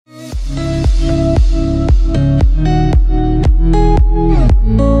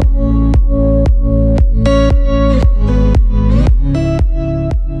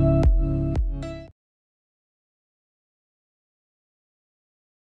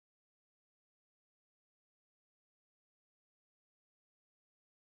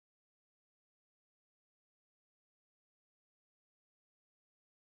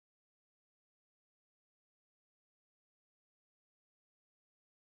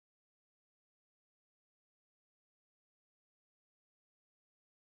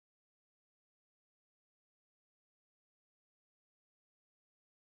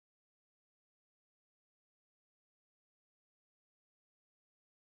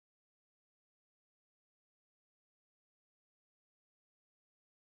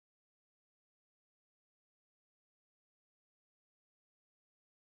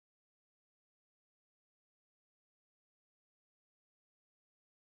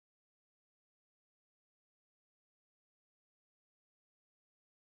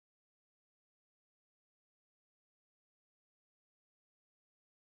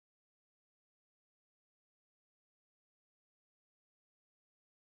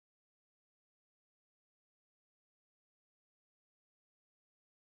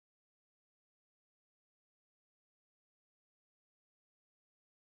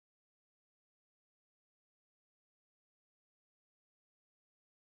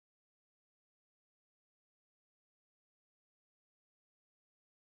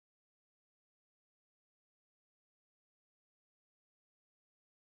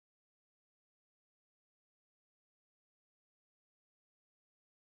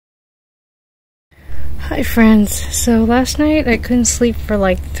Hi friends, so last night I couldn't sleep for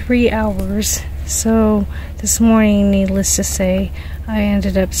like 3 hours, so this morning, needless to say, I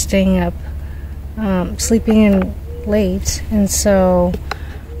ended up staying up, sleeping in late, and so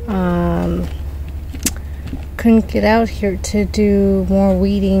couldn't get out here to do more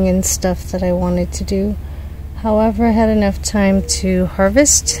weeding and stuff that I wanted to do. However, I had enough time to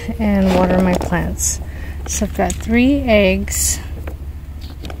harvest and water my plants. So I've got 3 eggs,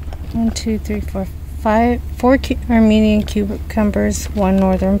 1, 2, 3, 4, 4 Armenian cucumbers, 1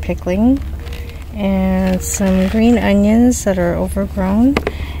 northern pickling, and some green onions that are overgrown,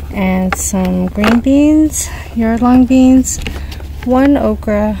 and some green beans, yard-long beans, 1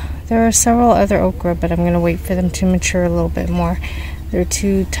 okra. There are several other okra, but I'm going to wait for them to mature a little bit more. They're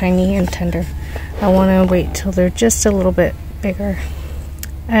too tiny and tender. I want to wait till they're just a little bit bigger.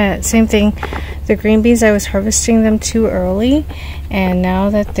 Same thing, the green beans, I was harvesting them too early, and now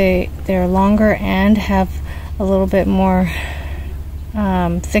that they're longer and have a little bit more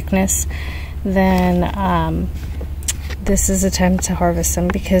thickness, then this is the time to harvest them,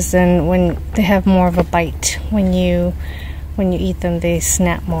 because then when they have more of a bite, when you eat them, they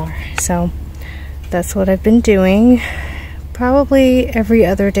snap more. So that's what I've been doing. Probably every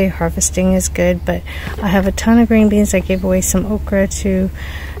other day harvesting is good, but I have a ton of green beans. I gave away some okra to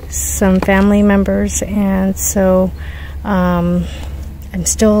some family members, and so I'm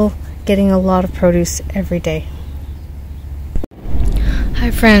still getting a lot of produce every day. Hi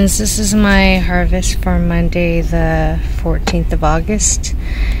friends, this is my harvest for Monday the 14th of August.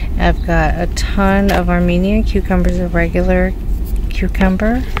 I've got a ton of Armenian cucumbers, a regular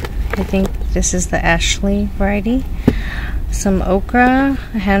cucumber. I think this is the Ashley variety. Some okra,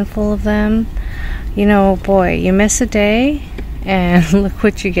 a handful of them. You know, boy, you miss a day and look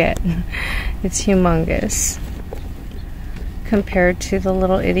what you get. It's humongous compared to the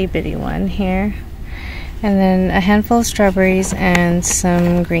little itty bitty one here. And then a handful of strawberries and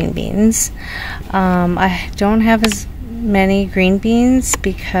some green beans. I don't have as many green beans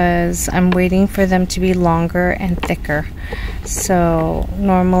because I'm waiting for them to be longer and thicker. So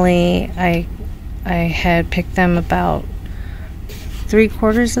normally I had picked them about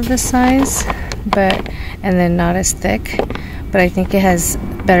 3/4 of this size, and then not as thick, but I think it has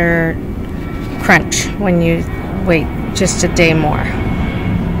better crunch when you wait just a day more.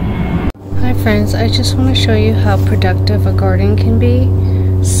 Hi friends, I just want to show you how productive a garden can be.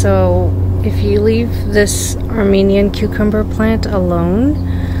 So if you leave this Armenian cucumber plant alone,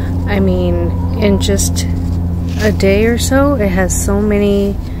 I mean, in just a day or so, it has so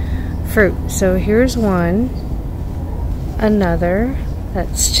many fruit. So here's one, another,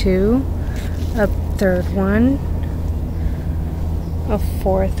 that's 2, a 3rd one, a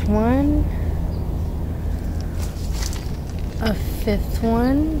 4th one, a 5th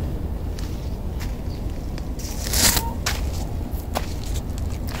one,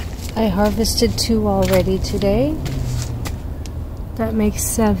 I harvested 2 already today. That makes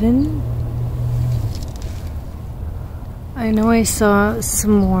 7. I know I saw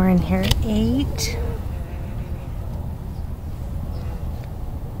some more in here. 8.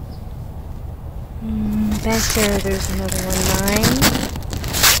 Back there's another one. 9.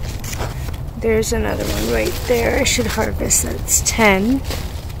 There's another one right there. I should harvest. That's 10.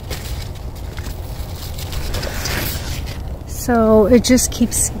 So it just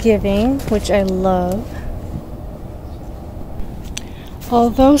keeps giving, which I love.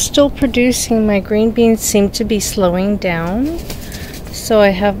 Although still producing, my green beans seem to be slowing down. So I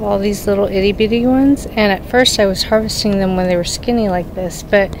have all these little itty bitty ones, and at first I was harvesting them when they were skinny like this,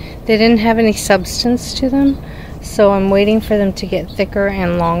 but they didn't have any substance to them. So I'm waiting for them to get thicker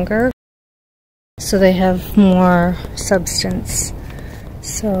and longer, so they have more substance.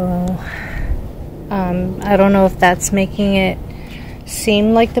 So I don't know if that's making it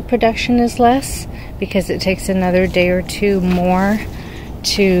seem like the production is less, because it takes another day or 2 more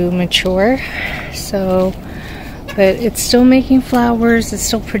to mature. So, but it's still making flowers, it's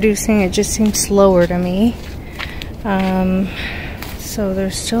still producing, it just seems slower to me. So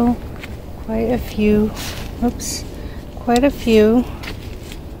there's still quite a few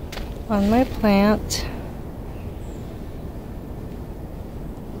on my plant.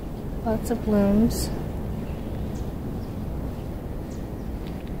 Lots of blooms.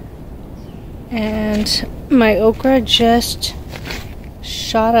 And my okra just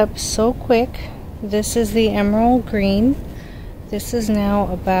shot up so quick. This is the emerald green. This is now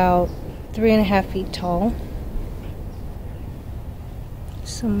about 3.5 feet tall.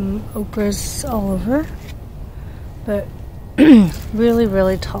 Some okras all over, but really,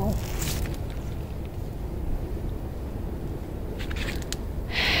 really tall.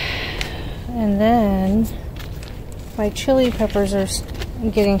 And then my chili peppers are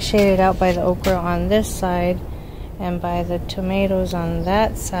getting shaded out by the okra on this side and by the tomatoes on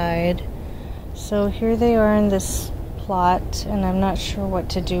that side. So here they are in this plot, and I'm not sure what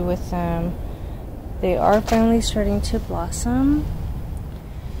to do with them. They are finally starting to blossom,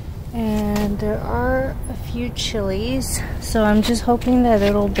 and there are a few chilies, so I'm just hoping that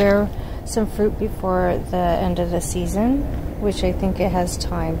it'll bear some fruit before the end of the season, which I think it has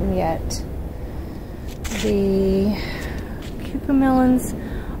time yet. The cucamelons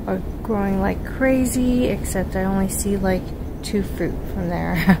are growing like crazy, except I only see like 2 fruit from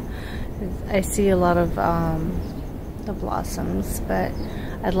there. I see a lot of the blossoms, but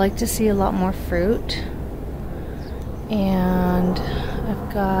I'd like to see a lot more fruit. And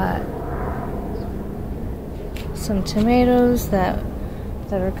I've got some tomatoes that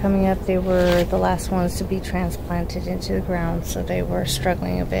are coming up. They were the last ones to be transplanted into the ground, so they were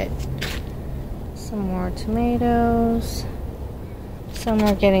struggling a bit. Some more tomatoes. Some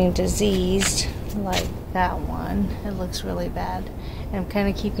are getting diseased, like that one. It looks really bad. And I'm kind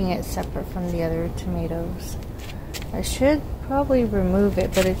of keeping it separate from the other tomatoes. I should probably remove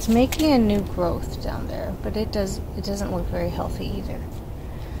it, but it's making a new growth down there. But it doesn't look very healthy either.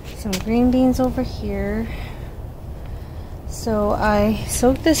 Some green beans over here. So I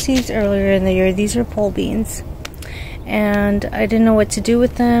soaked the seeds earlier in the year. These are pole beans. And I didn't know what to do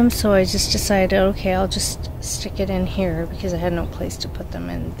with them, so I just decided, okay, I'll just stick it in here because I had no place to put them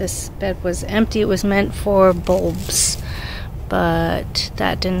in. This bed was empty. It was meant for bulbs, but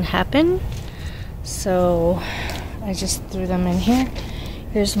that didn't happen. So I just threw them in here.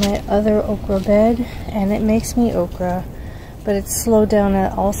 Here's my other okra bed, and it makes me okra, but it's slowed down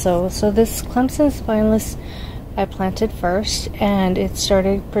also. So this Clemson spineless I planted first, and it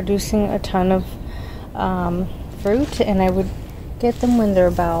started producing a ton of fruit, and I would get them when they're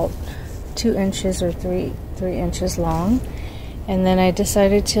about 2 inches or 3 inches long. And then I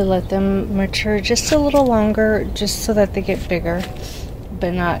decided to let them mature just a little longer, just so that they get bigger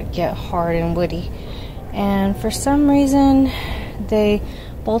but not get hard and woody. And for some reason they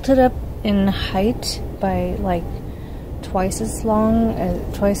bolted up in height by like twice as long,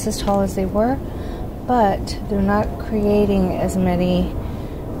 twice as tall as they were, but they're not creating as many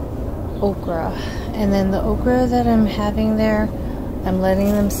okra. And then the okra that I'm having there, I'm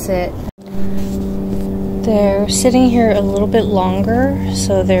letting them sit. They're sitting here a little bit longer,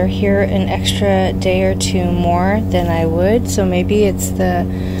 so they're here an extra day or 2 more than I would. So maybe it's the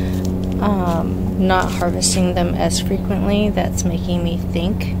not harvesting them as frequently that's making me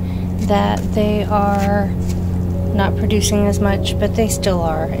think that they are not producing as much, but they still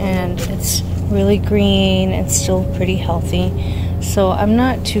are, and it's really green and still pretty healthy. So I'm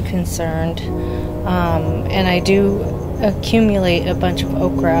not too concerned. And I do accumulate a bunch of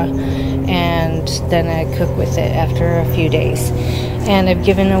okra, and then I cook with it after a few days. And I've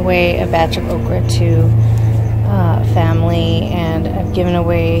given away a batch of okra to family, and I've given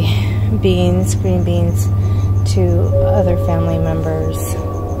away beans, green beans, to other family members.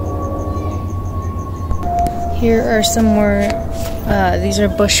 Here are some more, these are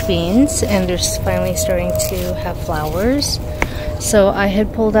bush beans, and they're finally starting to have flowers. So I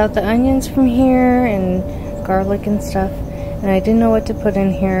had pulled out the onions from here and garlic and stuff, and I didn't know what to put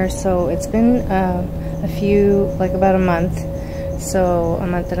in here, so it's been about a month, so a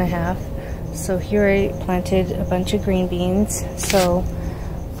month and a half. So here I planted a bunch of green beans, so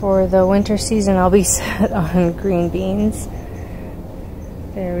for the winter season I'll be set on green beans.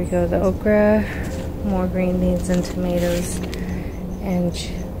 There we go, the okra, more green beans and tomatoes,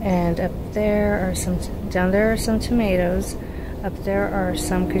 and up there are some, down there are some tomatoes. Up there are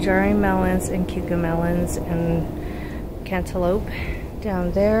some Kajari melons and cucamelons and cantaloupe.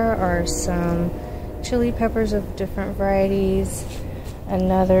 Down there are some chili peppers of different varieties.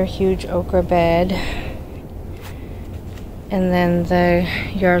 Another huge okra bed. And then the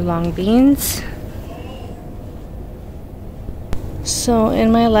yard-long beans. So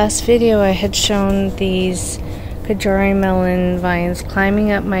in my last video I had shown these Kajari melon vines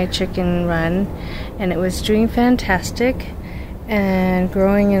climbing up my chicken run, and it was doing fantastic and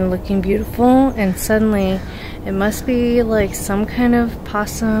growing and looking beautiful, and suddenly it must be like some kind of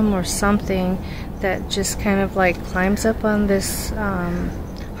possum or something that just kind of like climbs up on this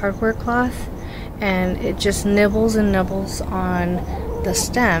hardware cloth, and it just nibbles and nibbles on the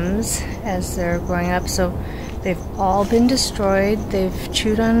stems as they're growing up. So they've all been destroyed. They've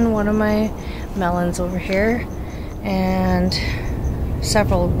chewed on one of my melons over here, and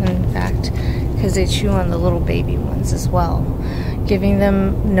several in fact, because they chew on the little baby ones as well, giving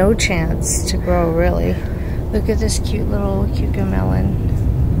them no chance to grow really. Look at this cute little cucamelon.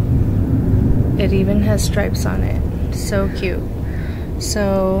 It even has stripes on it. So cute.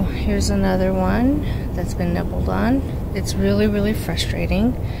 So here's another one that's been nibbled on. It's really, really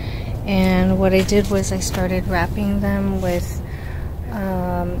frustrating. And what I did was I started wrapping them with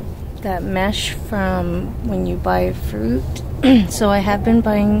that mesh from when you buy fruit. So I have been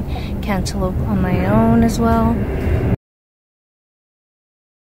buying cantaloupe on my own as well.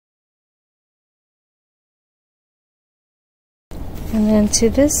 And then to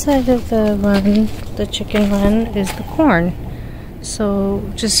this side of the run, the chicken run, is the corn. So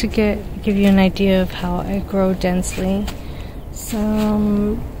just to give you an idea of how I grow densely,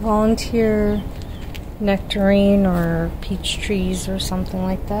 some volunteer nectarine or peach trees or something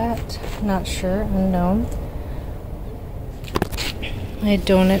like that. Not sure, unknown. A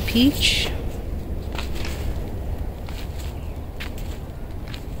donut peach.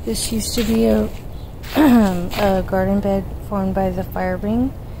 This used to be a garden bed formed by the fire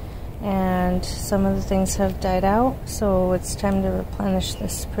ring, and some of the things have died out, so it's time to replenish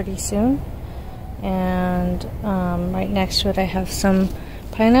this pretty soon. And right next to it I have some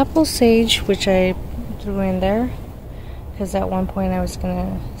pineapple sage, which I threw in there because at one point I was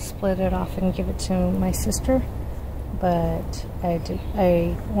gonna split it off and give it to my sister, but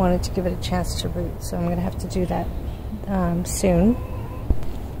I wanted to give it a chance to root, so I'm gonna have to do that soon.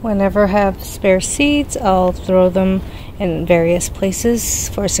 Whenever I have spare seeds, I'll throw them in various places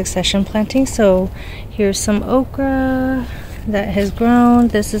for succession planting. So here's some okra that has grown.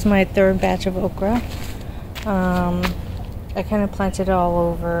 This is my third batch of okra. I kind of planted it all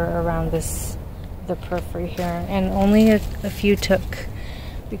over around the periphery here, and only a few took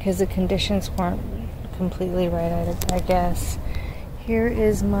because the conditions weren't completely right, I guess. Here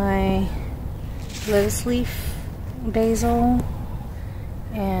is my lettuce leaf basil,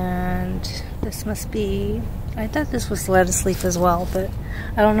 and this must be, I thought this was lettuce leaf as well, but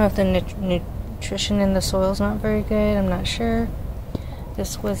I don't know if the nutrition in the soil is not very good. I'm not sure.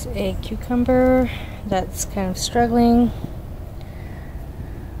 This was a cucumber that's kind of struggling.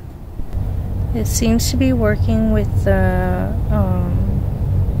 It seems to be working with the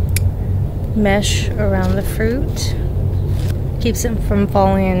mesh around the fruit. Keeps it from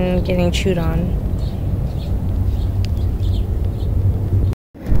falling and getting chewed on.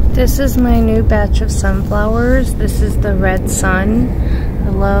 This is my new batch of sunflowers. This is the red sun. I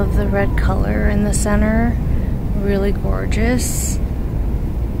love the red color in the center. Really gorgeous.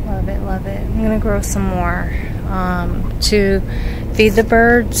 Love it, love it. I'm gonna grow some more to feed the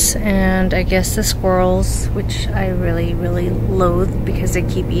birds and I guess the squirrels, which I really, really loathe because they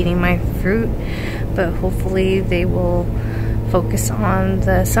keep eating my fruit. But hopefully they will focus on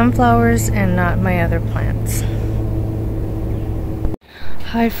the sunflowers and not my other plants.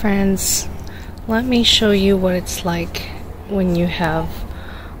 Hi friends, let me show you what it's like when you have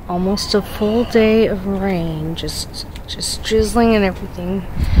almost a full day of rain, just drizzling and everything.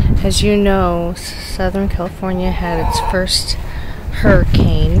 As you know, Southern California had its first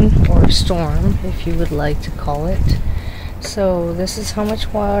hurricane, or storm if you would like to call it. So this is how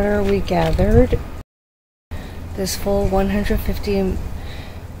much water we gathered. This full 150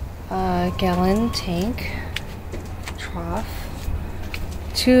 gallon tank trough.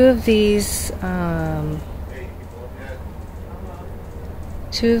 Two of these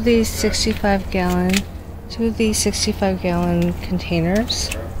 65 gallon containers.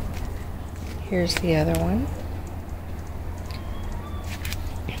 Here's the other one.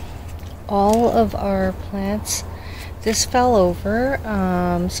 All of our plants, this fell over.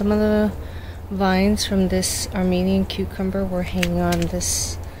 Some of the vines from this Armenian cucumber were hanging on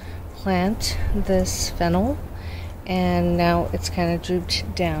this plant, this fennel, and now it's kind of drooped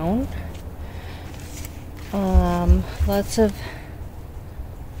down. Lots of,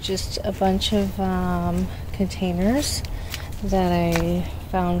 just a bunch of containers that I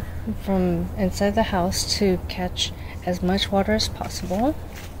found from inside the house to catch as much water as possible.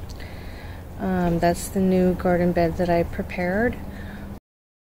 That's the new garden bed that I prepared.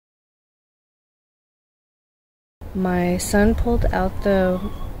 My son pulled out the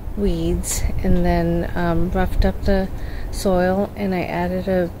weeds and then roughed up the soil, and I added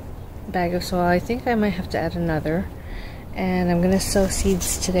a bag of soil. I think I might have to add another, and I'm gonna sow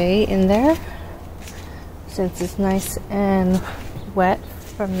seeds today in there since it's nice and wet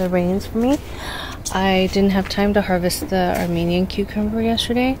from the rains for me. I didn't have time to harvest the Armenian cucumber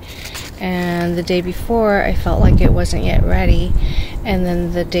yesterday, and the day before I felt like it wasn't yet ready, and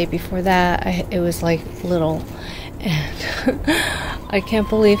then the day before that it was like little, and I can't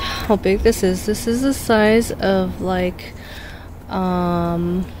believe how big this is. This is the size of like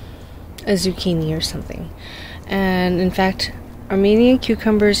a zucchini or something. And in fact, Armenian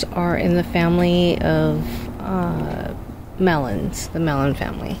cucumbers are in the family of melons, the melon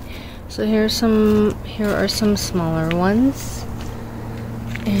family. So here are some smaller ones,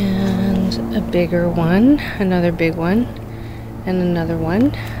 and a bigger one, another big one, and another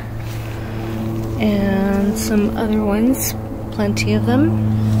one, and some other ones, plenty of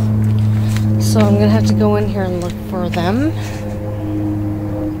them. So I'm gonna have to go in here and look for them.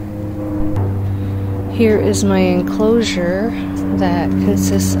 Here is my enclosure that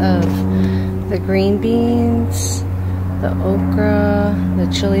consists of the green beans, the okra,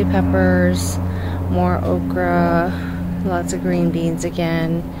 the chili peppers, more okra, lots of green beans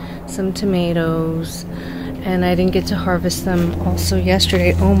again, some tomatoes, and I didn't get to harvest them also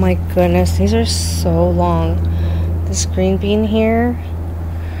yesterday. Oh my goodness, these are so long. This green bean here,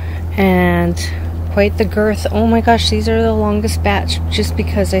 and quite the girth. Oh my gosh, these are the longest batch just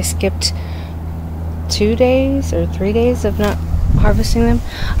because I skipped 2 days or 3 days of not harvesting them.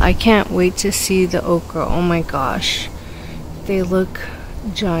 I can't wait to see the okra. Oh my gosh, they look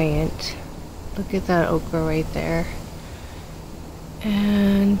giant. Look at that okra right there.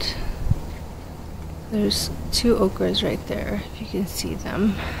 And there's 2 okras right there, if you can see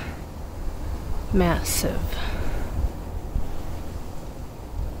them. Massive.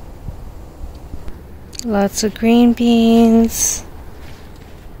 Lots of green beans.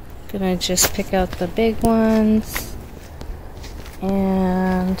 Gonna just pick out the big ones.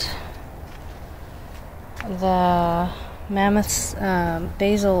 And the mammoth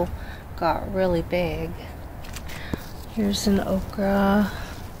basil got really big. Here's an okra.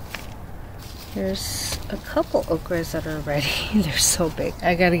 There's a couple okras that are ready. They're so big.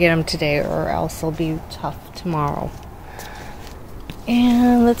 I gotta get them today or else they'll be tough tomorrow.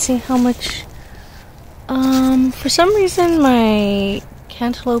 And let's see how much. For some reason my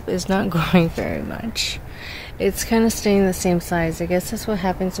cantaloupe is not growing very much. It's kind of staying the same size. I guess that's what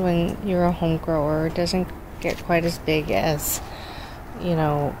happens when you're a home grower. It doesn't get quite as big as, you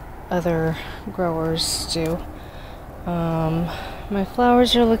know, other growers do. My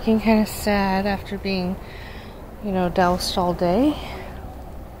flowers are looking kind of sad after being, you know, doused all day.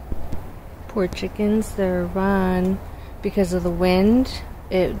 Poor chickens, their run, because of the wind,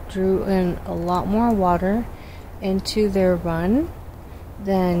 it drew in a lot more water into their run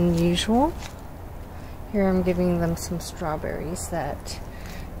than usual. Here I'm giving them some strawberries that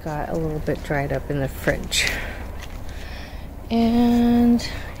got a little bit dried up in the fridge. And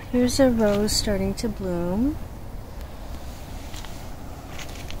here's a rose starting to bloom.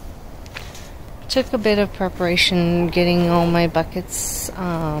 Took a bit of preparation getting all my buckets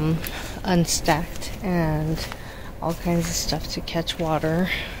unstacked and all kinds of stuff to catch water.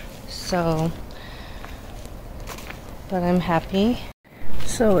 So, but I'm happy.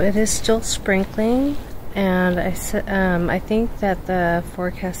 So it is still sprinkling, and I think that the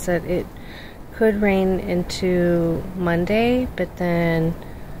forecast said it could rain into Monday, but then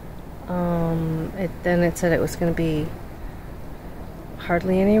it said it was going to be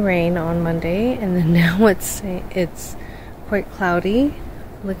hardly any rain on Monday, and then now it's quite cloudy.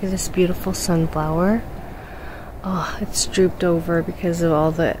 Look at this beautiful sunflower. Oh, it's drooped over because of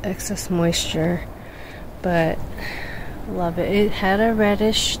all the excess moisture, but love it. It had a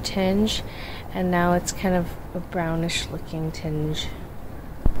reddish tinge, and now it's kind of a brownish looking tinge.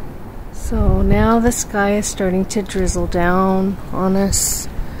 So now the sky is starting to drizzle down on us.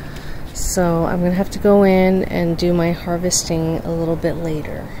 So I'm going to have to go in and do my harvesting a little bit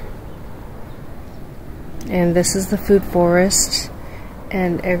later. And this is the food forest,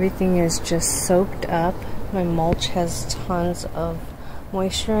 and everything is just soaked up. My mulch has tons of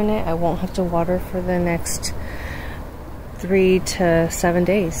moisture in it. I won't have to water for the next 3 to 7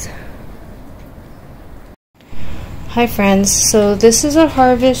 days. Hi friends, so this is a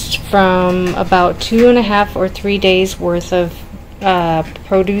harvest from about 2.5 or 3 days worth of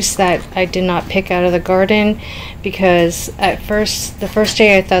produce that I did not pick out of the garden, because the first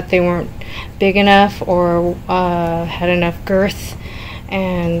day I thought they weren't big enough or had enough girth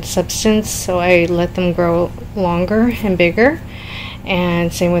and substance, so I let them grow longer and bigger.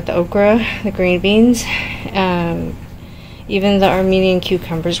 And same with the okra, the green beans. Even the Armenian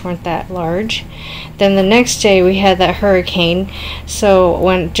cucumbers weren't that large. Then the next day we had that hurricane,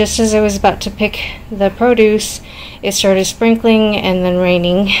 so just as I was about to pick the produce, it started sprinkling and then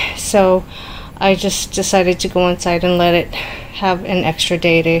raining. So I just decided to go inside and let it have an extra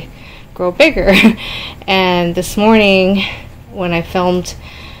day to grow bigger. And this morning when I filmed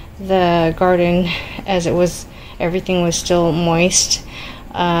the garden, as everything was still moist,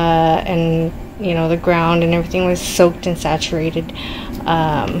 and you know, the ground and everything was soaked and saturated,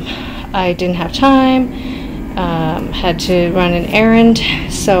 I didn't have time, had to run an errand,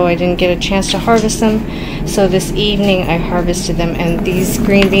 so I didn't get a chance to harvest them. So this evening I harvested them, and these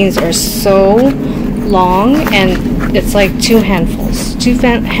green beans are so long, and it's like two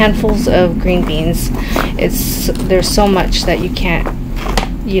handfuls of green beans. There's so much that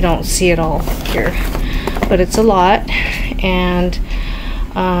you don't see it all here, but it's a lot. And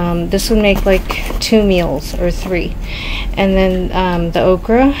this would make like 2 meals or 3. And then the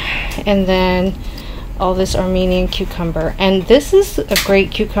okra, and then all this Armenian cucumber. And this is a great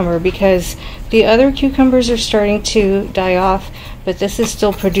cucumber because the other cucumbers are starting to die off, but this is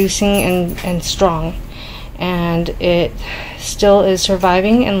still producing and strong, and it still is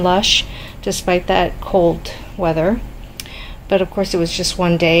surviving and lush despite that cold weather. But of course it was just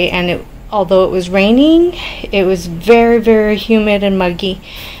one day, and although it was raining, it was very, very humid and muggy.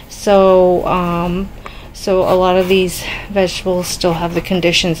 So so a lot of these vegetables still have the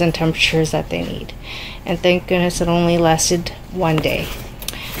conditions and temperatures that they need. And thank goodness it only lasted one day.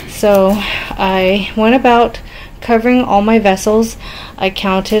 So I went about covering all my vessels. I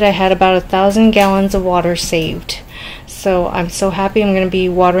counted, I had about 1,000 gallons of water saved. So I'm so happy. I'm going to be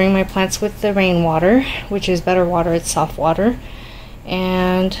watering my plants with the rainwater, which is better water, it's soft water.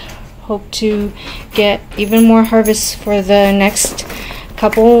 And hope to get even more harvests for the next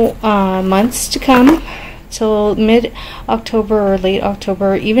couple months to come, till mid-October or late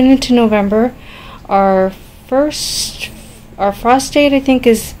October, even into November. Our frost date, I think,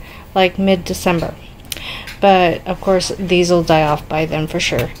 is like mid-December, but of course these will die off by then for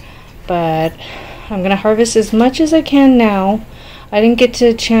sure. But I'm gonna harvest as much as I can now. I didn't get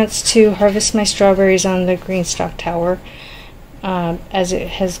a chance to harvest my strawberries on the greenstock tower as it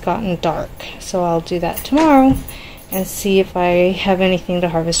has gotten dark, so I'll do that tomorrow and see if I have anything to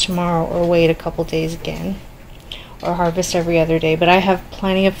harvest tomorrow, or wait a couple days again, or harvest every other day. But I have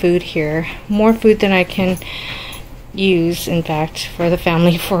plenty of food here, more food than I can use, in fact, for the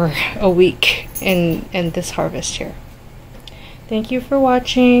family for a week in this harvest here. Thank you for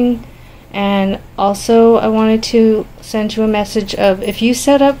watching. And also I wanted to send you a message of, if you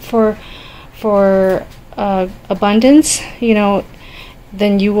set up for abundance, you know,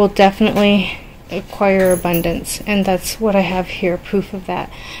 then you will definitely acquire abundance. And that's what I have here, proof of that,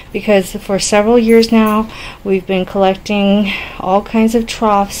 because for several years now we've been collecting all kinds of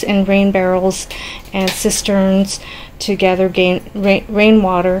troughs and rain barrels and cisterns to gather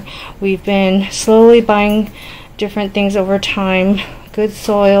rainwater. We've been slowly buying different things over time: good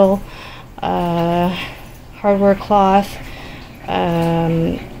soil, hardware cloth,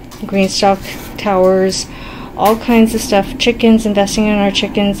 greenstock towers, all kinds of stuff, chickens, investing in our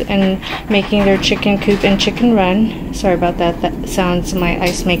chickens and making their chicken coop and chicken run. Sorry about that, that sounds my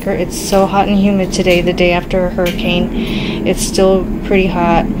ice maker. It's so hot and humid today, the day after a hurricane. It's still pretty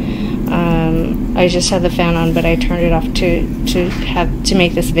hot. I just had the fan on, but I turned it off to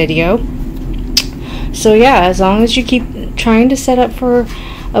make this video. So yeah, as long as you keep trying to set up for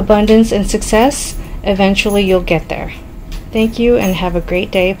abundance and success, eventually you'll get there. Thank you, and have a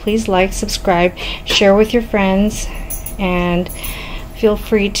great day. Please like, subscribe, share with your friends, and feel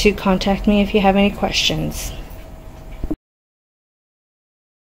free to contact me if you have any questions.